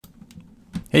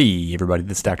Hey everybody,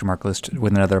 this is Dr. Mark List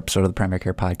with another episode of the Primary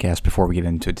Care Podcast. Before we get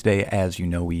into it today, as you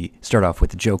know, we start off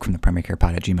with a joke from the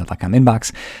primarycarepod@gmail.com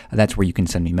inbox. That's where you can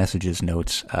send me messages,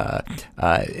 notes,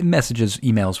 messages,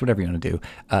 emails, whatever you want to do.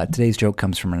 Today's joke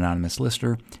comes from an anonymous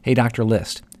listener. Hey Dr.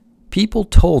 List, people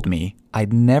told me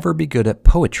I'd never be good at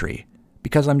poetry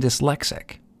because I'm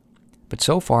dyslexic. But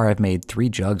so far I've made 3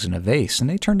 jugs in a vase and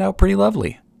they turned out pretty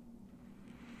lovely.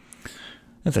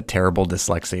 That's a terrible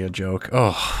dyslexia joke.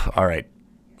 Oh, all right.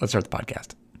 Let's start the podcast.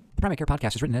 The Primary Care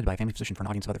Podcast is written and edited by a family physician for an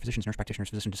audience of other physicians, nurse practitioners,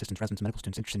 physician assistants, residents, and medical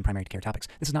students interested in primary care topics.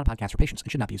 This is not a podcast for patients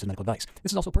and should not be used as medical advice.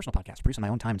 This is also a personal podcast produced on my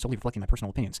own time and solely reflecting my personal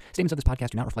opinions. Statements of this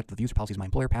podcast do not reflect the views or policies of my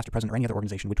employer, past or present, or any other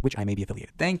organization with which I may be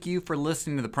affiliated. Thank you for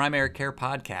listening to the Primary Care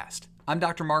Podcast. I'm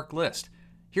Dr. Mark List,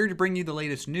 here to bring you the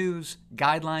latest news,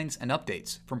 guidelines, and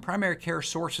updates from primary care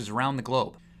sources around the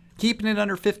globe. Keeping it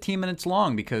under 15 minutes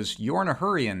long because you're in a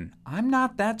hurry and I'm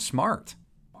not that smart.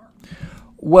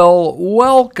 Well,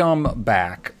 welcome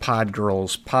back, pod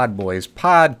girls, pod boys,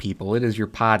 pod people. It is your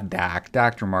pod doc,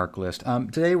 Dr. Mark List.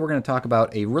 Today we're going to talk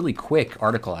about a really quick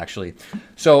article, actually.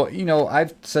 So,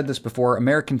 I've said this before,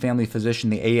 American Family Physician,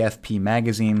 the AFP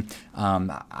magazine.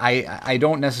 I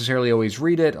don't necessarily always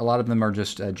read it. A lot of them are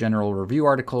just general review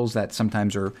articles that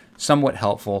sometimes are somewhat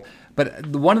helpful. But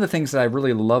one of the things that I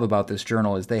really love about this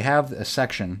journal is they have a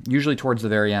section, usually towards the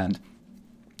very end,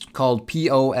 called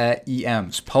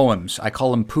POEMs, poems. I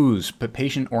call them POOs, but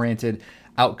patient-oriented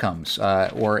outcomes,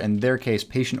 or in their case,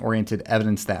 patient-oriented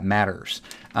evidence that matters.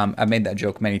 I've made that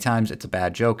joke many times. It's a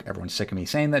bad joke. Everyone's sick of me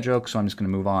saying that joke, so I'm just going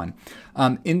to move on.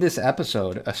 In this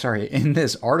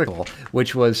article,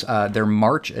 which was their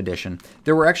March edition,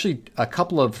 there were actually a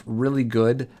couple of really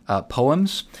good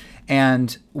poems,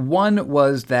 and one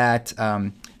was that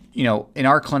in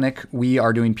our clinic, we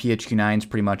are doing PHQ-9s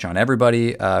pretty much on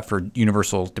everybody for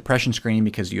universal depression screening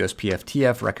because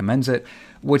USPSTF recommends it.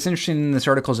 What's interesting in this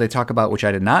article is they talk about, which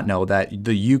I did not know, that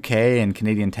the UK and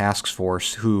Canadian Task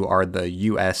Force, who are the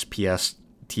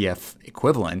USPSTF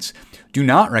equivalents, do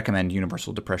not recommend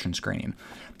universal depression screening.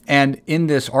 And in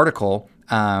this article,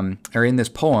 or in this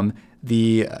poem,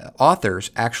 the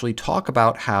authors actually talk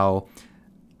about how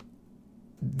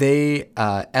they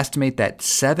estimate that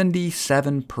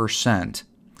 77%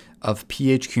 of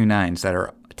PHQ-9s that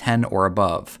are 10 or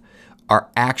above are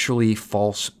actually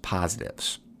false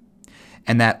positives,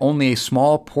 and that only a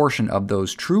small portion of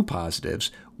those true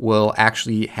positives will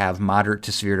actually have moderate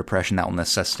to severe depression that will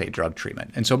necessitate drug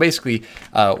treatment. And so basically,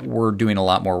 we're doing a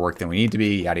lot more work than we need to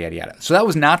be, yada, yada, yada. So that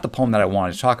was not the poem that I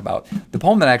wanted to talk about. The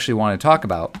poem that I actually wanted to talk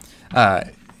about,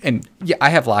 and yeah, I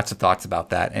have lots of thoughts about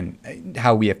that and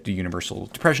how we have to do universal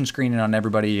depression screening on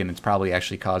everybody, and it's probably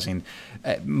actually causing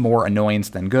more annoyance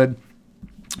than good.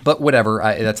 But whatever,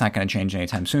 that's not going to change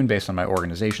anytime soon based on my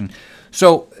organization.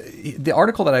 So the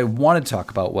article that I wanted to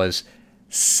talk about was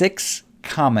 6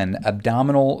 common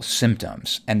abdominal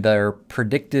symptoms and their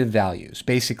predictive values.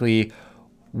 Basically,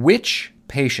 which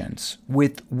patients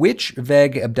with which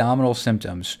vague abdominal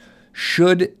symptoms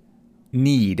should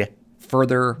need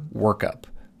further workup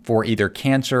for either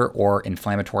cancer or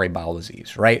inflammatory bowel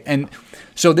disease, right? And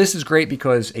so this is great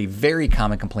because a very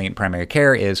common complaint in primary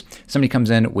care is somebody comes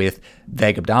in with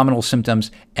vague abdominal symptoms,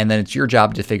 and then it's your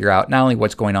job to figure out not only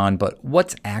what's going on, but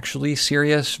what's actually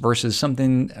serious versus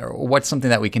something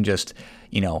that we can just,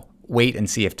 wait and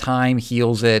see if time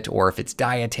heals it, or if it's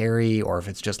dietary, or if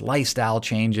it's just lifestyle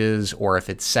changes, or if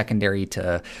it's secondary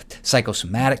to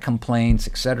psychosomatic complaints,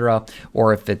 etc.,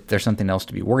 or if there's something else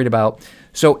to be worried about.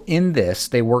 So in this,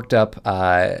 they looked at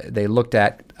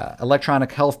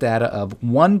electronic health data of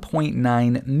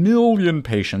 1.9 million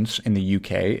patients in the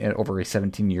UK over a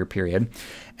 17-year period,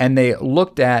 and they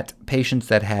looked at patients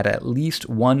that had at least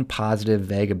one positive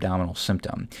vague abdominal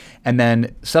symptom, and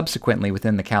then subsequently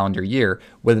within the calendar year,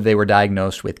 whether they were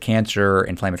diagnosed with cancer,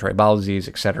 inflammatory bowel disease,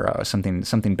 etc.,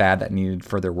 something bad that needed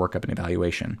further workup and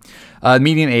evaluation.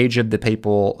 Median age of the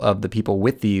people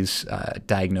with these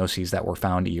diagnoses that were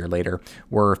found a year later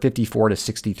were 54 to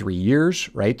 63 years,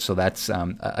 right? So that's,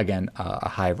 again, a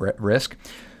high risk.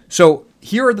 So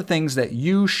here are the things that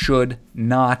you should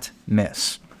not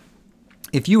miss.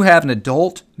 If you have an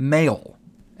adult male,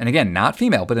 and again, not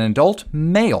female, but an adult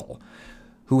male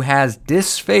who has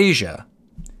dysphagia,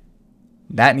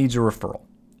 that needs a referral.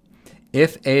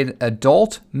 If an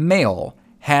adult male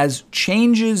has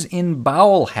changes in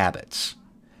bowel habits,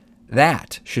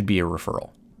 that should be a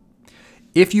referral.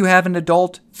 If you have an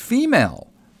adult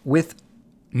female with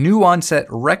new onset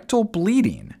rectal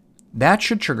bleeding, that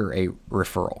should trigger a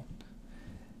referral.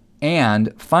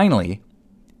 And finally,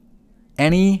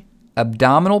 any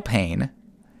abdominal pain,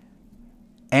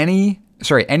 any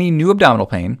new abdominal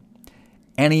pain,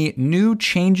 any new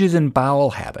changes in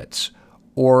bowel habits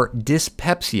or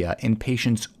dyspepsia in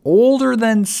patients older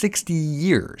than 60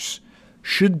 years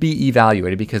should be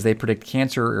evaluated because they predict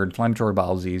cancer or inflammatory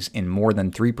bowel disease in more than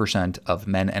 3% of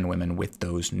men and women with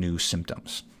those new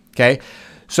symptoms. Okay?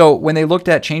 So when they looked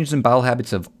at changes in bowel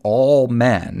habits of all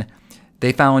men,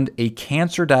 they found a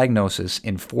cancer diagnosis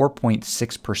in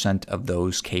 4.6% of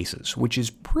those cases, which is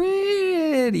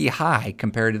pretty high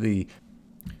compared to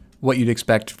what you'd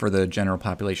expect for the general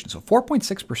population. So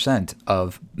 4.6%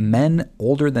 of men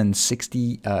older than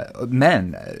 60,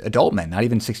 adult men, not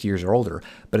even 60 years or older,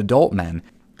 but adult men.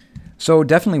 So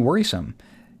definitely worrisome.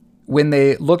 When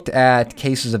they looked at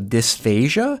cases of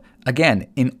dysphagia, again,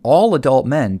 in all adult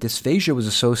men, dysphagia was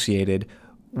associated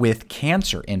with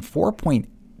cancer in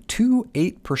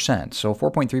 4.28%, so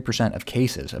 4.3% of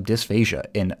cases of dysphagia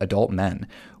in adult men,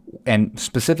 and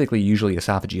specifically usually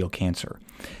esophageal cancer.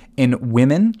 In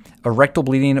women, rectal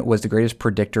bleeding was the greatest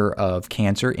predictor of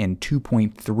cancer in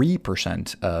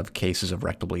 2.3% of cases of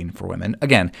rectal bleeding for women.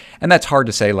 Again, and that's hard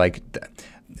to say. Like,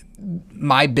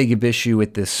 my big issue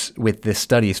with this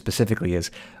study specifically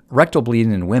is rectal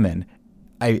bleeding in women.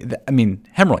 I mean,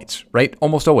 hemorrhoids, right?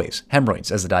 Almost always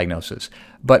hemorrhoids as the diagnosis.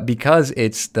 But because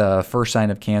it's the first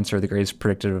sign of cancer, the greatest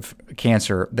predictor of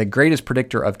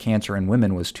cancer in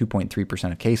women was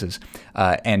 2.3% of cases,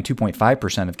 and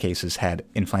 2.5% of cases had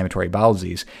inflammatory bowel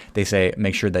disease. They say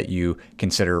make sure that you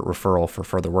consider referral for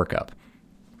further workup.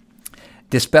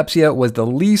 Dyspepsia was the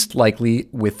least likely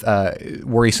with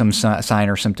worrisome sign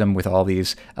or symptom with all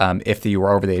these. If you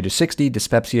were over the age of 60,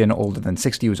 dyspepsia and older than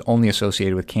 60 was only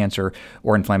associated with cancer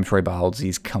or inflammatory bowel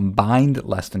disease combined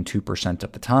less than 2%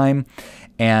 of the time.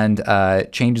 And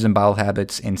changes in bowel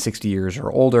habits in 60 years or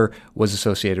older was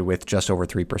associated with just over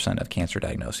 3% of cancer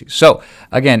diagnoses. So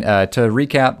again, to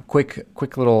recap,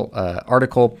 quick little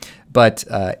article. But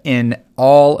in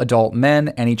all adult men,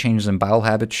 any changes in bowel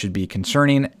habits should be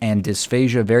concerning, and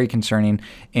dysphagia, very concerning.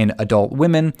 In adult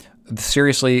women,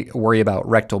 seriously worry about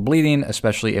rectal bleeding,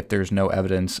 especially if there's no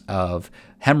evidence of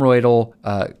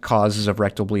hemorrhoidal causes of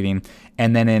rectal bleeding.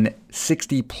 And then in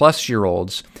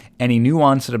 60-plus-year-olds, any new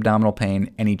onset abdominal pain,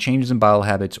 any changes in bowel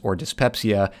habits, or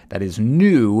dyspepsia that is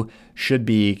new should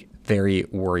be very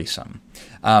worrisome.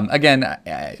 Again,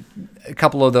 a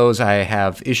couple of those I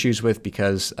have issues with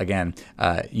because, again,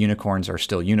 unicorns are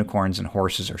still unicorns and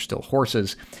horses are still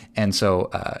horses. And so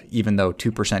even though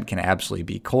 2% can absolutely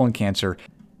be colon cancer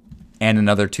and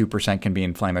another 2% can be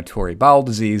inflammatory bowel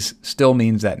disease, still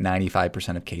means that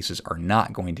 95% of cases are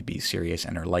not going to be serious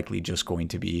and are likely just going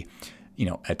to be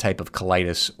a type of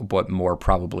colitis, but more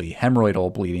probably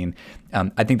hemorrhoidal bleeding.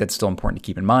 I think that's still important to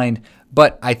keep in mind.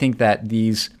 But I think that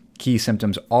these key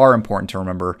symptoms are important to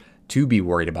remember to be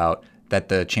worried about, that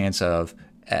the chance of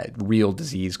real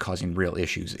disease causing real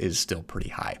issues is still pretty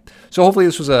high. So hopefully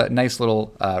this was a nice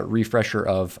little refresher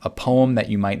of a poem that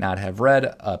you might not have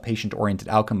read, a patient-oriented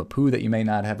outcome, a POO that you may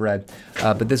not have read.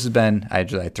 But this has been,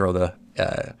 as I throw the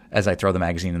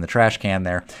magazine in the trash can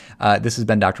there, this has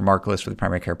been Dr. Markowitz for the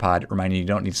Primary Care Pod, reminding you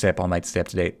don't need to stay up all night to stay up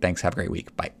to date. Thanks. Have a great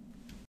week. Bye.